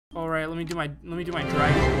right, let me do my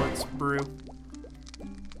dragon blitz brew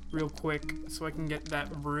real quick so I can get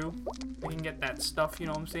that brew. I can get that stuff, you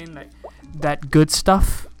know what I'm saying? That good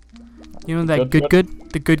stuff. You know that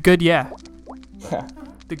good? The good, yeah.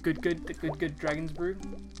 the good dragon's brew.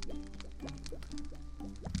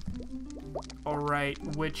 Alright,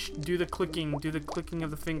 which do the clicking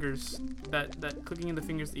of the fingers. That clicking of the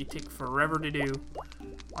fingers that you take forever to do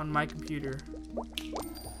on my computer.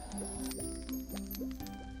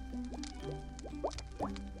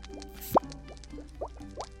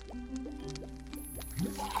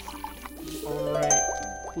 Alright,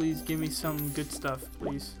 please give me some good stuff,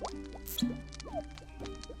 please.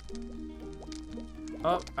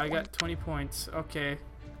 Oh, I got 20 points. Okay.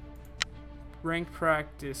 Rank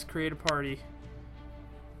practice. Create a party.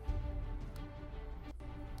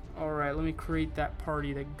 Alright, let me create that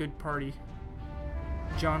party, that good party.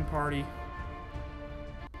 John party.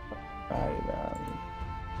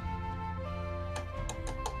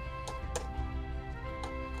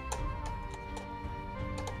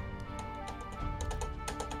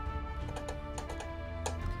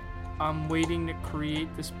 I'm waiting to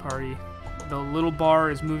create this party. The little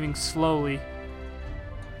bar is moving slowly.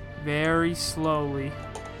 Very slowly.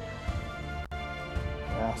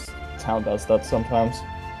 Yes, town does that sometimes.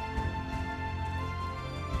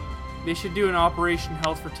 They should do an Operation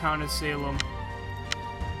Health for Town of Salem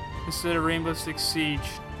instead of Rainbow Six Siege.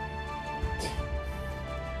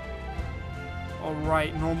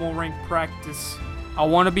 Alright, normal rank practice. I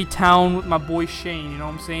want to be town with my boy Shane, you know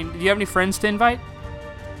what I'm saying? Do you have any friends to invite?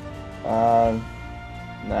 Nah.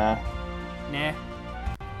 Nah.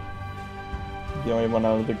 The only one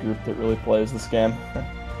out of the group that really plays this game.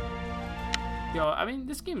 Yo, I mean,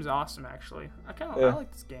 this game is awesome, actually. I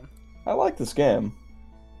like this game. I like this game.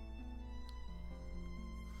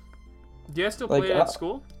 Do you guys still play it at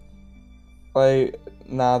school?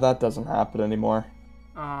 Nah, that doesn't happen anymore.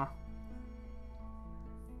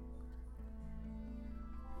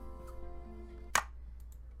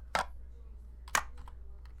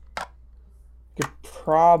 Could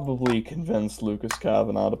probably convince Lucas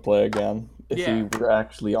Kavanaugh to play again if he were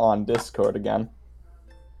actually on Discord again.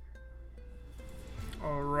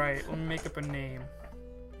 Alright, let me make up a name.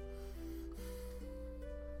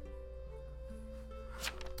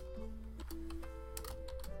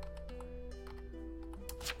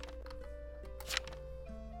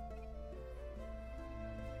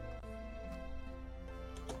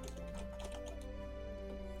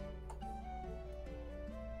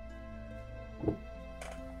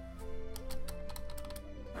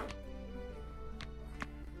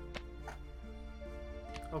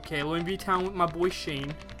 Okay, let me be town with my boy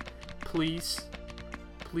Shane. Please.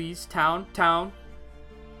 Please, town.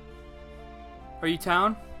 Are you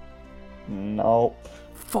town? Nope.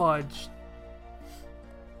 Fudge.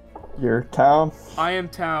 You're town? I am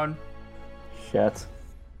town. Shit.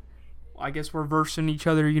 I guess we're versing each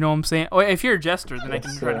other, you know what I'm saying? Oh, if you're a jester, then I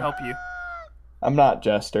can try to help you. I'm not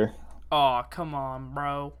Jester. Aw, come on,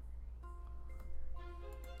 bro.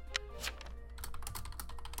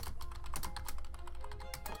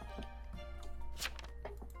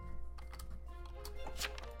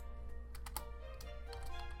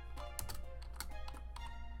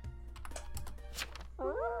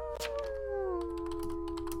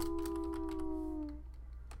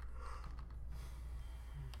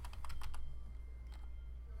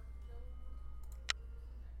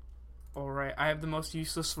 Alright, I have the most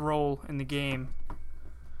useless role in the game.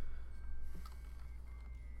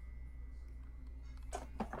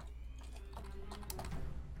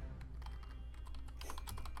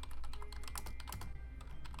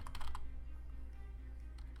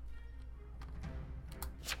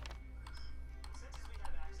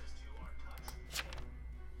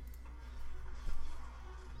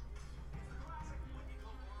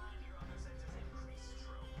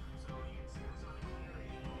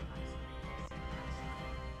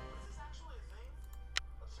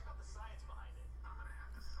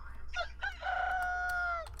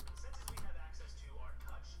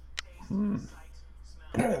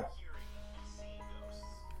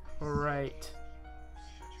 Alright.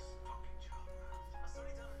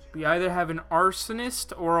 We either have an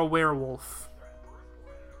arsonist or a werewolf.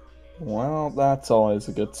 Well, that's always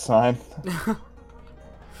a good sign.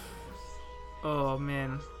 Oh,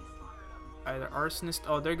 man. Either arsonist...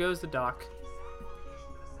 Oh, there goes the doc.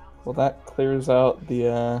 Well, that clears out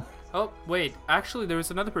the, Oh, wait. Actually, there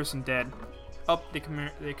was another person dead. Oh, they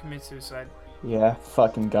committed suicide. Yeah,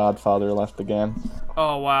 fucking Godfather left the game.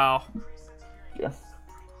 Oh, wow. Yeah.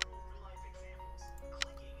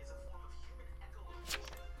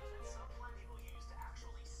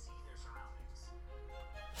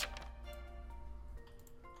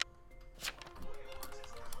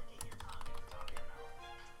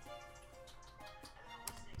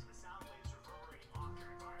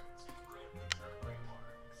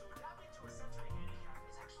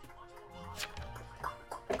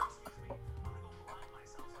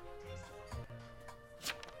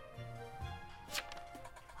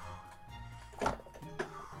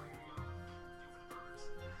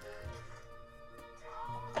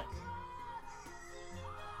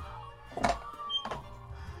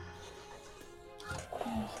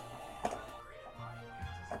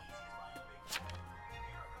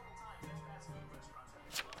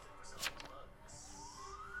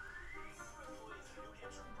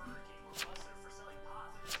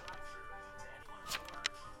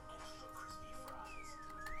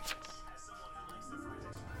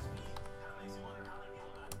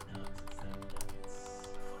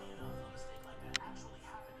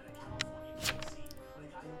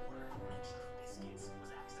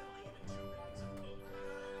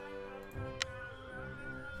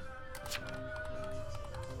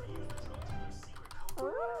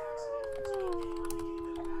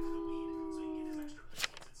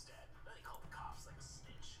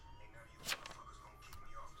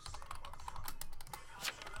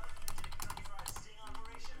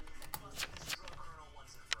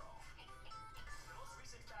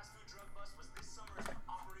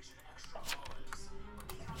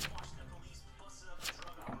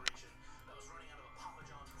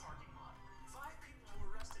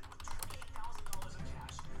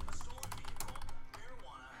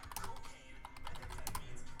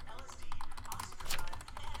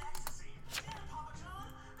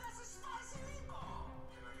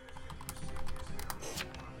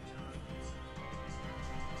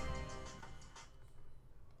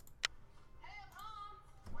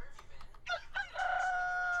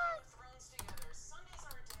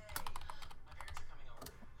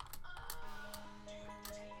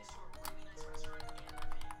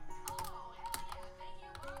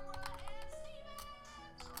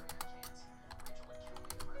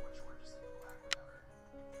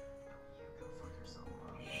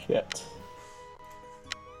 shit.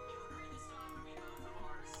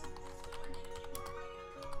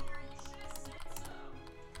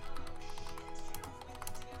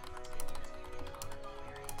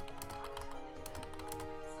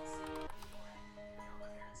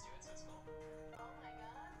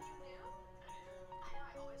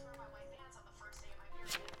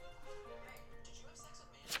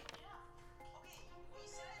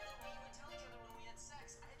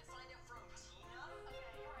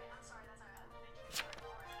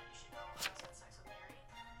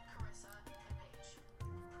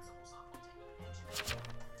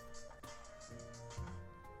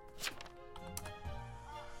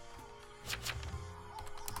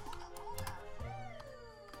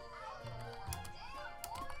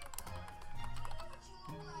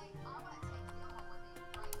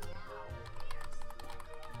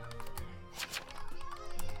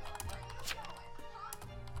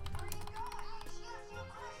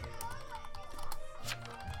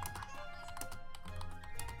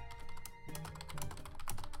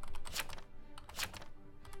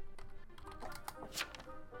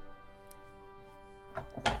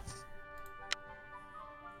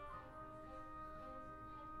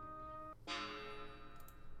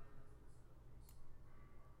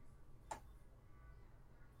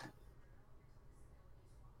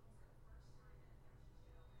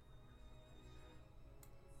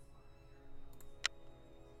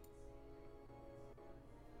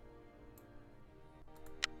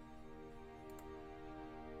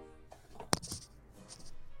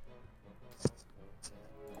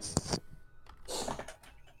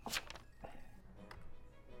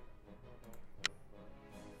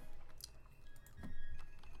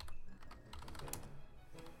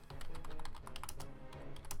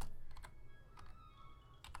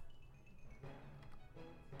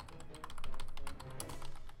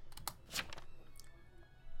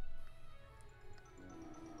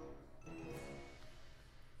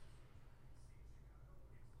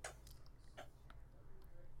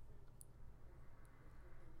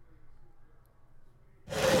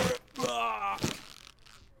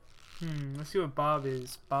 Let's see what Bob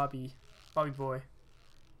is. Bobby boy.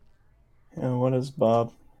 Yeah, what is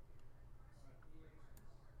Bob?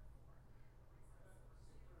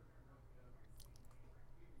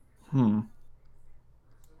 Hmm.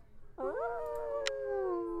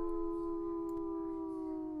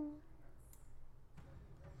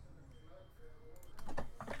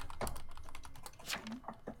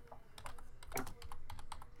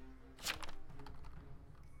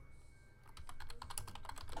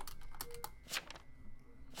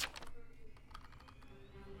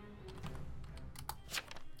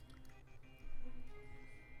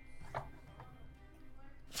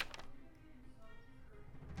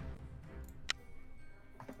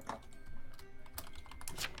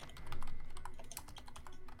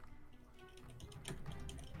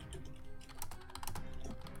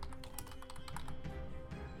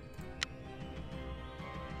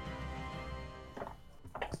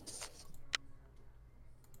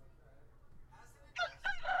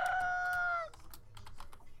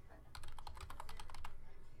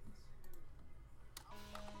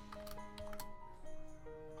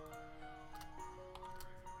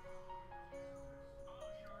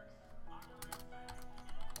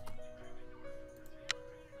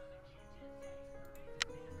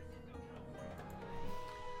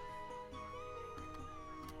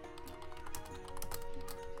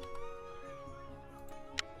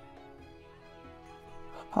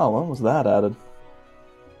 Oh, when was that added?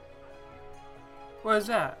 What is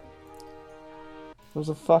that? There's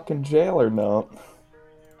a fucking jailer note.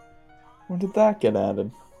 When did that get added?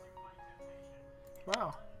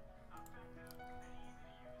 Wow.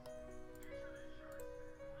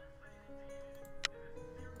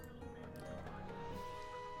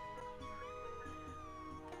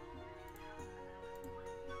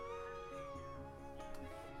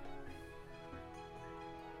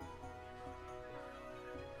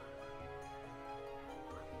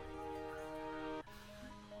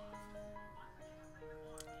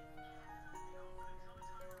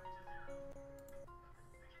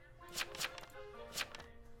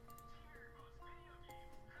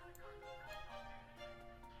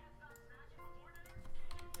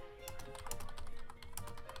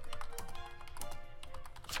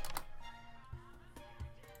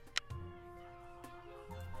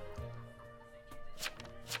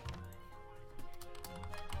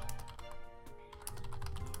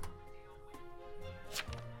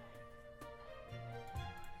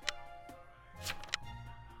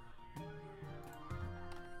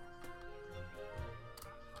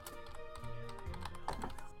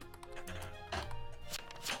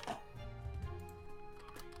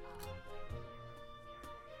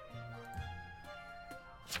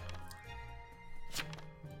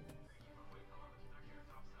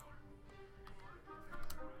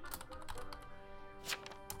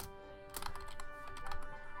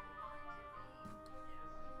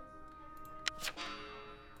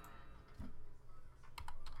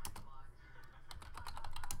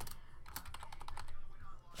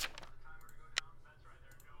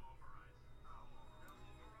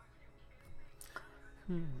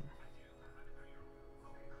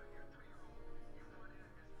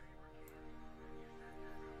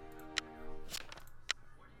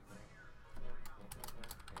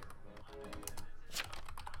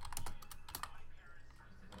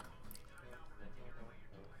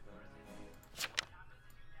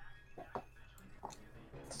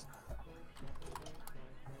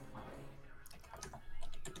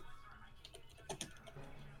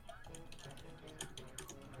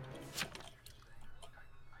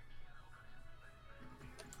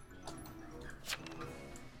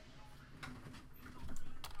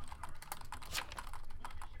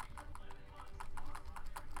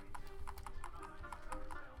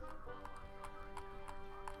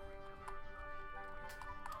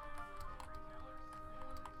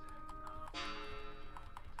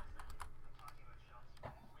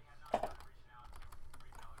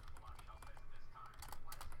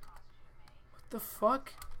 The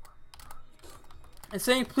fuck? It's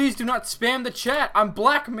saying please do not spam the chat. I'm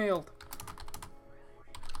blackmailed.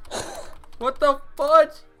 What the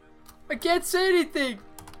fudge? I can't say anything.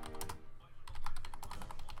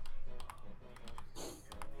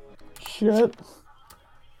 Shit.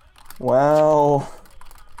 Wow.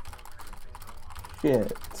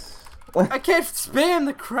 Shit. I can't spam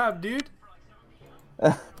the crap, dude.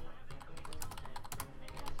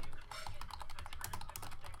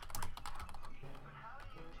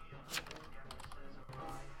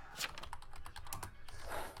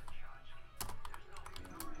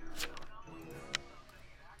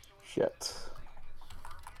 Shit.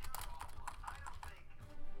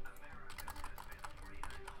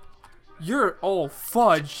 You're all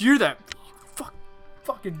fudge. You're that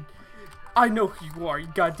fucking. I know who you are, you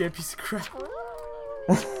goddamn piece of crap.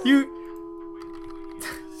 You.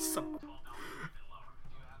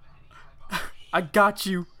 I got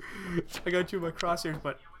you. I got you in my crosshairs,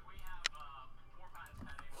 but.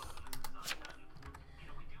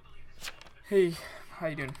 Hey, how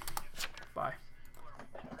you doing? Bye.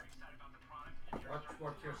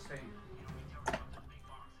 What you're saying?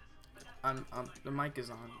 The mic is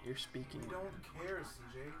on. You're speaking. I don't care,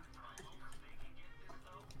 CJ.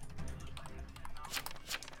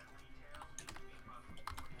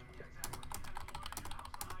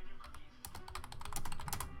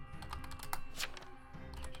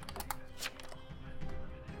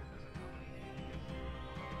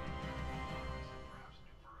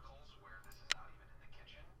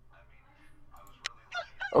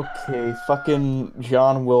 Okay, fucking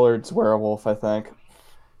John Willard's werewolf, I think.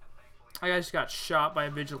 I just got shot by a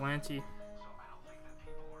vigilante.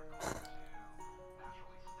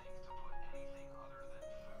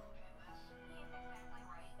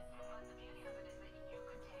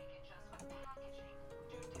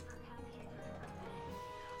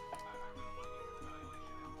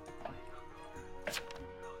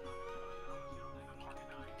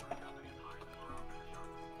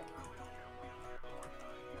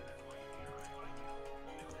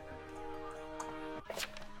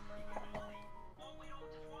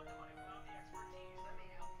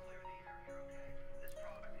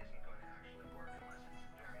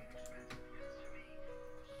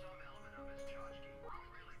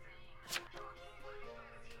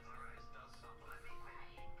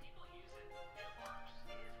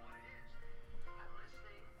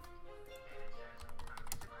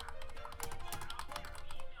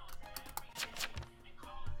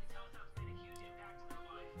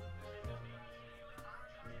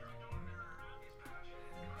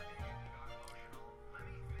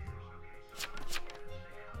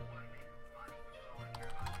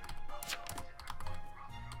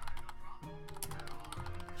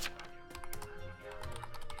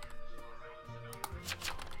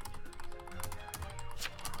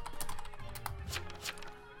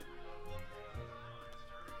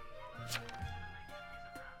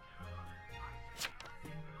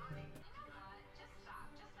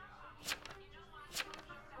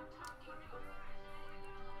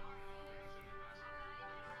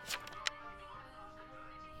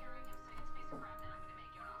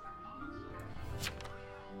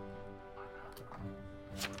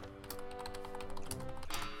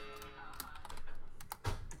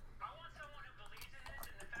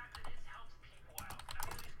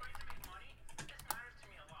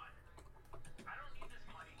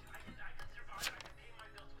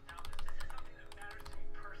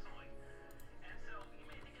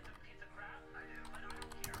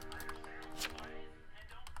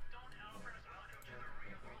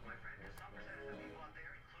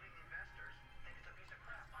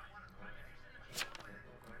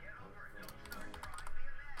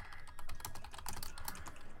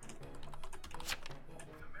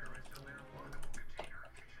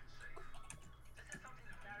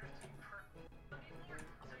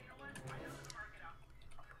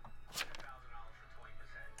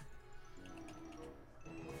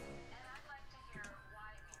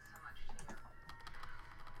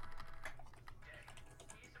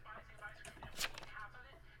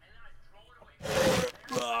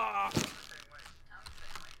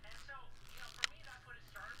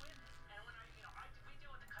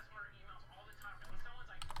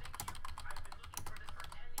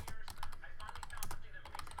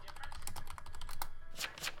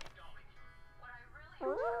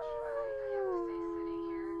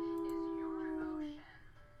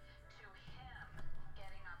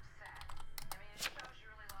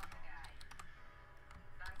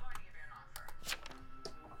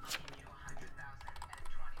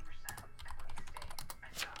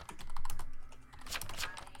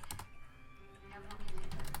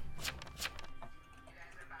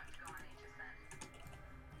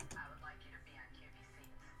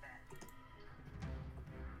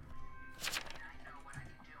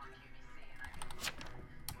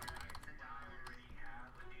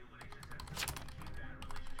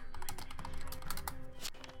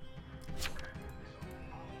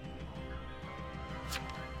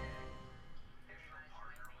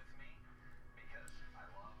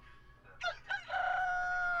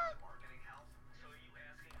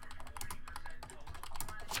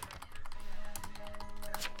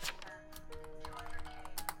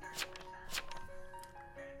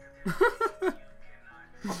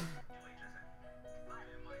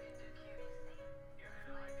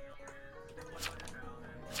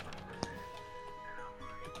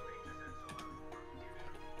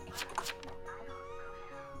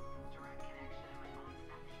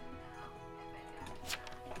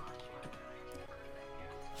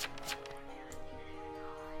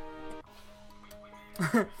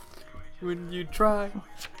 When you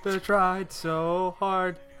tried so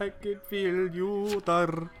hard, I could feel you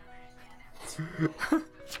there.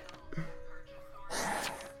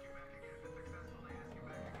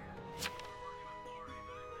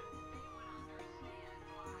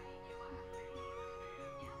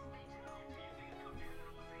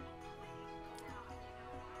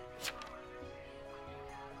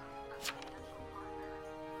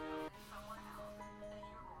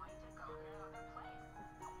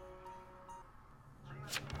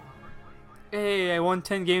 Hey, I won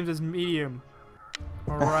 10 games as medium.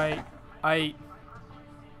 Alright. God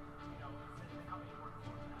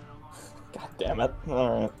damn it.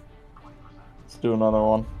 Alright. Let's do another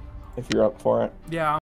one. If you're up for it. Yeah.